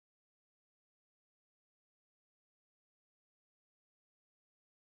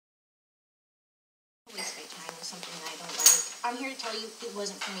something that I don't like. I'm here to tell you it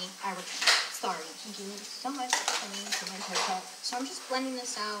wasn't for me. I returned it. Sorry. Thank you so much for my haircut. So I'm just blending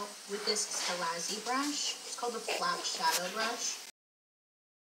this out with this Stelazzi brush. It's called the Flat Shadow Brush.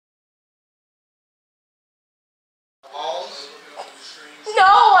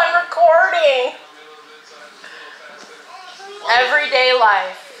 No, I'm recording. Everyday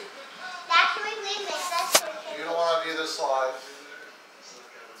life. You don't want to view this live.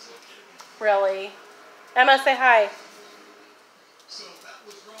 Really? Emma, say hi.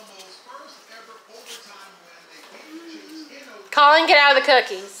 Colin, get out of the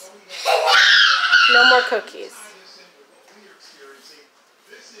cookies. No more cookies.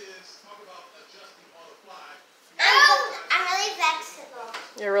 I'm really flexible.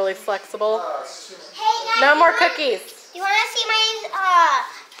 You're really flexible. Hey guys, No more cookies. You want to see my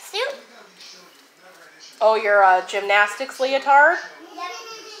suit? Oh, your gymnastics leotard?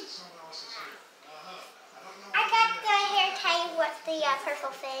 I got the hair tie with the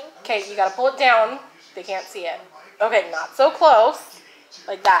purple thing. Okay, you gotta pull it down. They can't see it. Okay, not so close.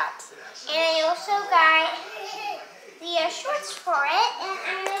 Like that. And I also got the shorts for it. And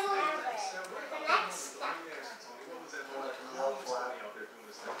I'm going to go the next step.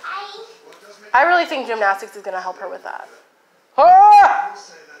 I really think gymnastics is gonna help her with that. Ah!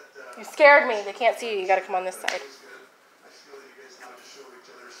 You scared me. They can't see you. You gotta come on this side.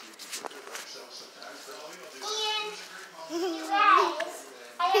 And you guys,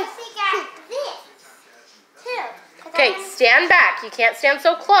 I also got this too. Okay, stand back. You can't stand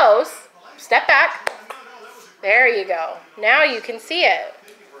so close. Step back. There you go. Now you can see it.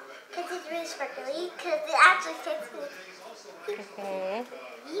 Because it's really sparkly. Because it actually fits me.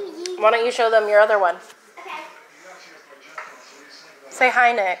 Why don't you show them your other one? Okay. Say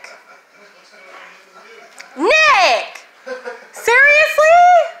hi, Nick. Nick! Seriously?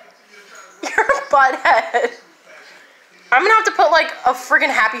 You're a butthead. I'm gonna have to put like a friggin'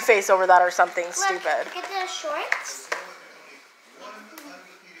 happy face over that or something stupid. Look at the shorts.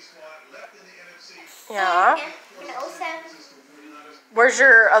 Yeah. And also, Where's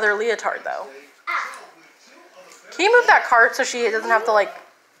your other leotard though? Can you move that cart so she doesn't have to like...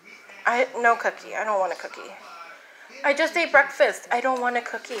 No cookie. I don't want a cookie. I just ate breakfast. I don't want a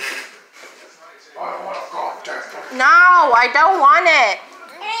cookie. No, I don't want it.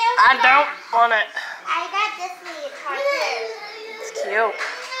 I don't want it. I got this leotard too. It's cute.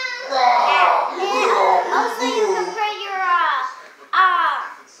 Also, you can put your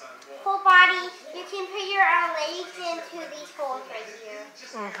whole body. You can put your legs into these holes right here,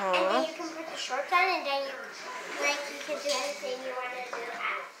 and then you can put the shorts on, and then you can do anything you want to do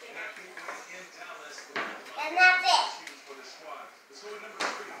after. And that's it.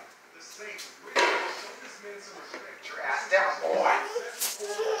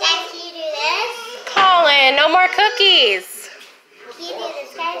 Guys, can you do this? Colin, no more cookies. Can you do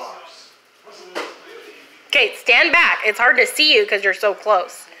this, guys? Okay, stand back. It's hard to see you because you're so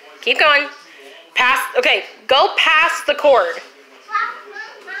close. Keep going. Okay, go past the cord.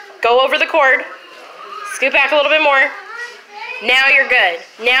 Go over the cord. Scoot back a little bit more. Now you're good.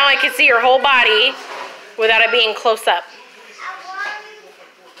 Now I can see your whole body without it being close up.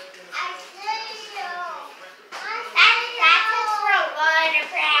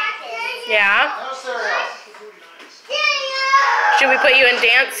 Yeah? Should we put you in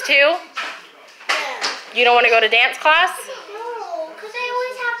dance too? You don't want to go to dance class? No, because I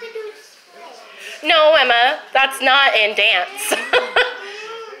always have to do display. No, Emma, that's not in dance.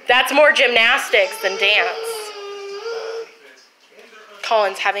 That's more gymnastics than dance.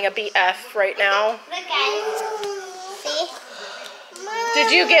 Colin's having a BF right now. Look, guys. See?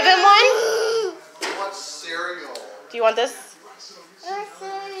 Did you give him one? I want cereal. Do you want this? No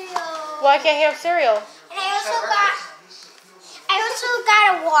cereal. Why can't you have cereal? And I also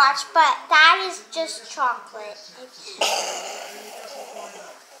got a watch, but that is just chocolate.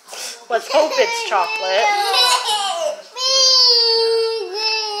 Let's hope it's chocolate.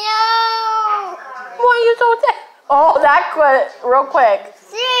 Why are you so dead? Oh, that quit real quick.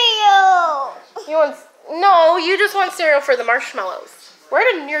 Cereal. You want? No, you just want cereal for the marshmallows. Where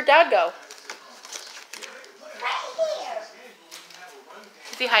did your dad go? Right here.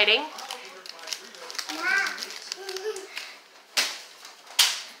 Is he hiding?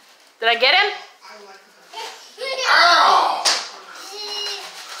 Did I get him? Ow!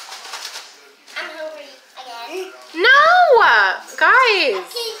 I'm hungry again. No! Guys! Can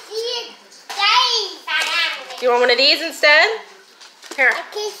see Daddy. Do you want one of these instead? Here. I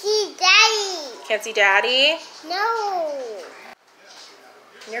can see Daddy. Can't see Daddy? No.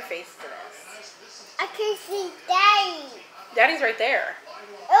 Your face to this. I can see Daddy. Daddy's right there.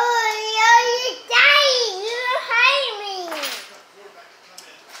 Oh, you're Daddy. You don't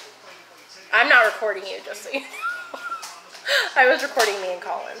I'm not recording you, just so you know. I was recording me and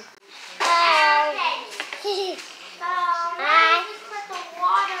Colin. I just put the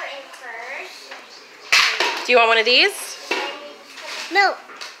water in first. Do you want one of these? No.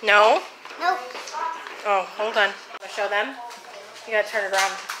 No? No. Oh, hold on. Want to show them? You gotta turn it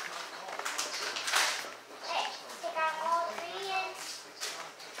around. Okay, take out all the ingredients.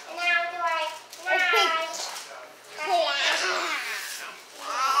 And now do I...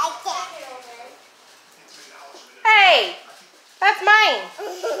 Hey! That's mine!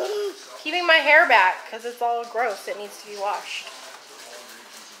 Keeping my hair back because it's all gross. It needs to be washed.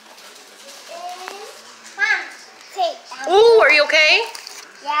 Mom, take that. Ooh, are you okay?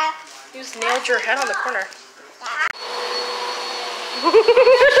 Yeah. You just nailed your head on the corner.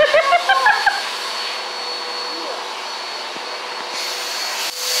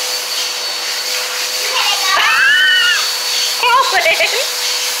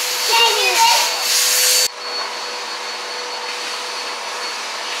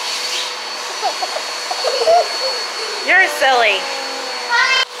 You're silly.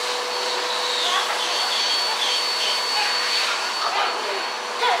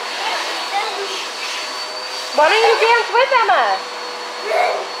 Why don't you dance with Emma?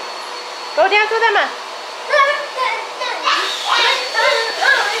 Go dance with Emma.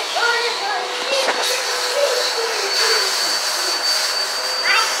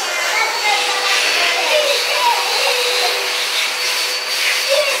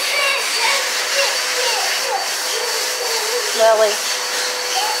 Lily.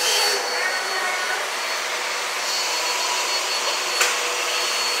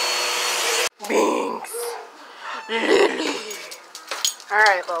 Binks. Lily. All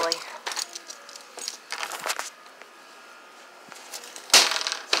right, Lily.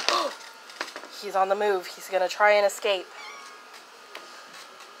 He's on the move. He's gonna try and escape.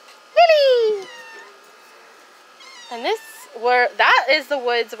 Lily. And that is the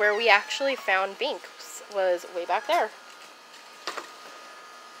woods where we actually found Binks. Was way back there.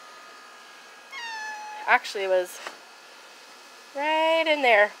 Actually, it was right in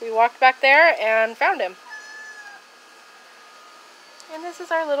there. We walked back there and found him. And this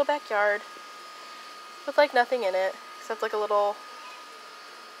is our little backyard with like nothing in it except like a little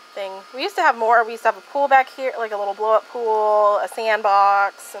thing. We used to have more. We used to have a pool back here, like a little blow-up pool, a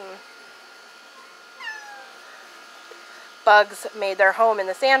sandbox, and bugs made their home in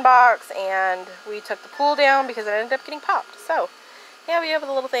the sandbox, and we took the pool down because it ended up getting popped. So yeah, we have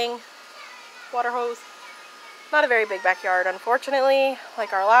a little thing, water hose. Not a very big backyard, unfortunately,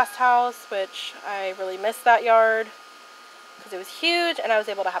 like our last house, which I really missed that yard because it was huge and I was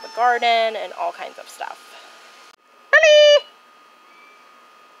able to have a garden and all kinds of stuff. Lily!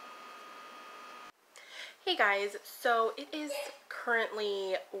 Hey guys, so it is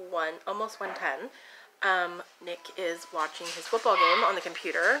currently almost 1:10. Nick is watching his football game on the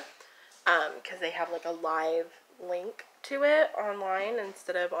computer because they have like a live link to it online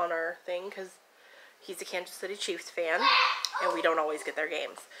instead of on our thing because he's a Kansas City Chiefs fan and we don't always get their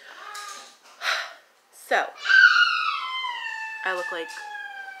games. So, I look like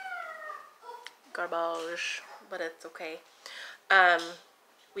garbage, but it's okay.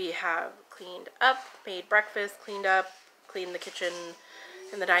 We have cleaned up, made breakfast, cleaned the kitchen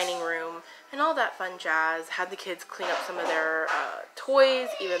and the dining room, and all that fun jazz. Had the kids clean up some of their toys,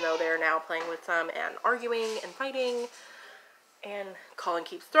 even though they're now playing with some and arguing and fighting, and Colin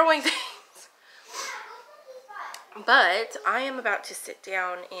keeps throwing things. But I am about to sit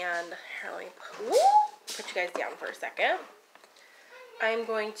down and, here, let me put you guys down for a second. I'm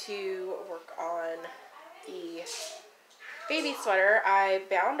going to work on the baby sweater I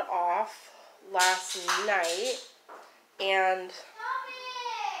bound off last night, and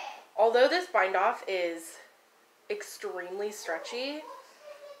although this bind off is extremely stretchy,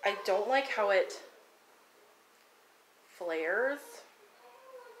 I don't like how it flares.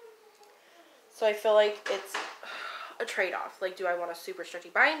 So I feel like it's a trade-off. Like, do I want a super stretchy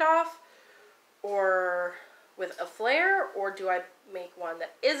bind off or with a flare, or do I make one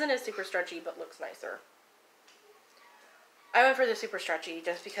that isn't as super stretchy but looks nicer? I went for the super stretchy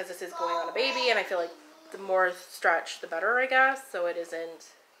just because this is going on a baby, and I feel like the more stretch the better, I guess, so it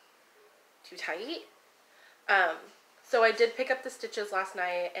isn't too tight. So I did pick up the stitches last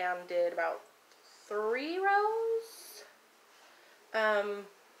night and did about 3 rows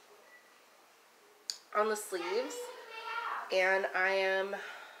on the sleeves, and I am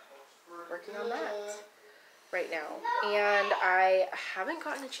working on that right now. And I haven't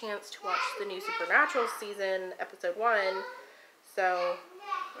gotten a chance to watch the new Supernatural season, episode 1, so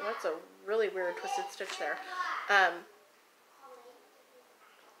that's a really weird twisted stitch there.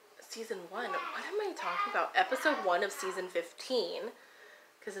 season 1. What am I talking about? Episode 1 of season 15.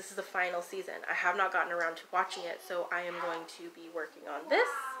 Because this is the final season. I have not gotten around to watching it, so I am going to be working on this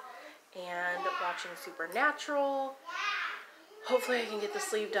and watching Supernatural. Hopefully I can get the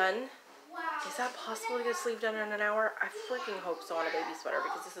sleeve done. Is that possible to get a sleeve done in an hour? I freaking hope so on a baby sweater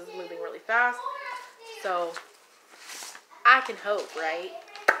because this is moving really fast. So I can hope, right?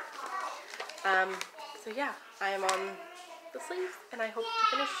 So yeah, I am on the sleeves and I hope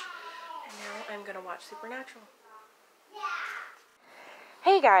to finish. And now I'm gonna watch Supernatural.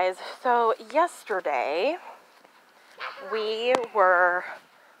 Hey guys, so yesterday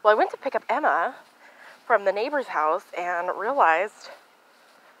I went to pick up Emma from the neighbor's house and realized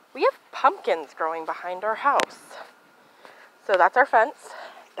we have pumpkins growing behind our house. So that's our fence,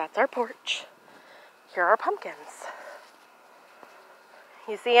 that's our porch. Here are pumpkins.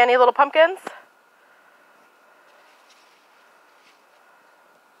 You see any little pumpkins?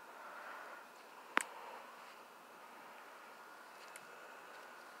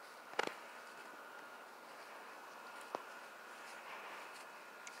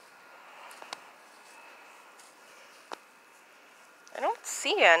 I don't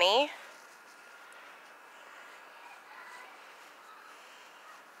see any.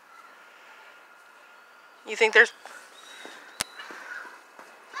 You think there's...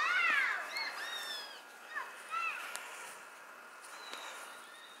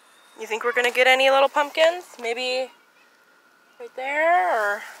 You think we're gonna get any little pumpkins? Maybe right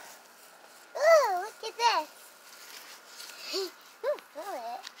there, or... Ooh, look at this. Ooh, feel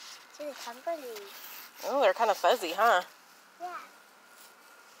it. See the company. Oh, they're kind of fuzzy, huh? Yeah.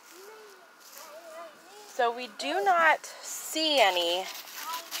 So we do not see any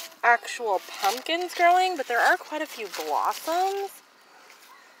actual pumpkins growing, but there are quite a few blossoms.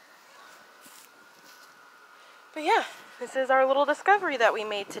 But yeah, this is our little discovery that we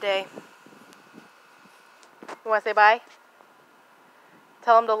made today. You want to say bye?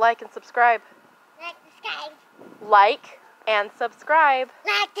 Tell them to like and subscribe. Like, subscribe. Like and subscribe.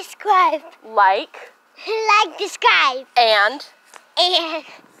 Like, subscribe. Like. Like, subscribe. And. And.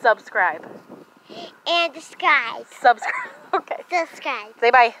 Subscribe. And subscribe. Subscribe. Okay. Subscribe.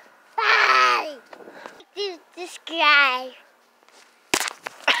 Say bye. Bye. Subscribe.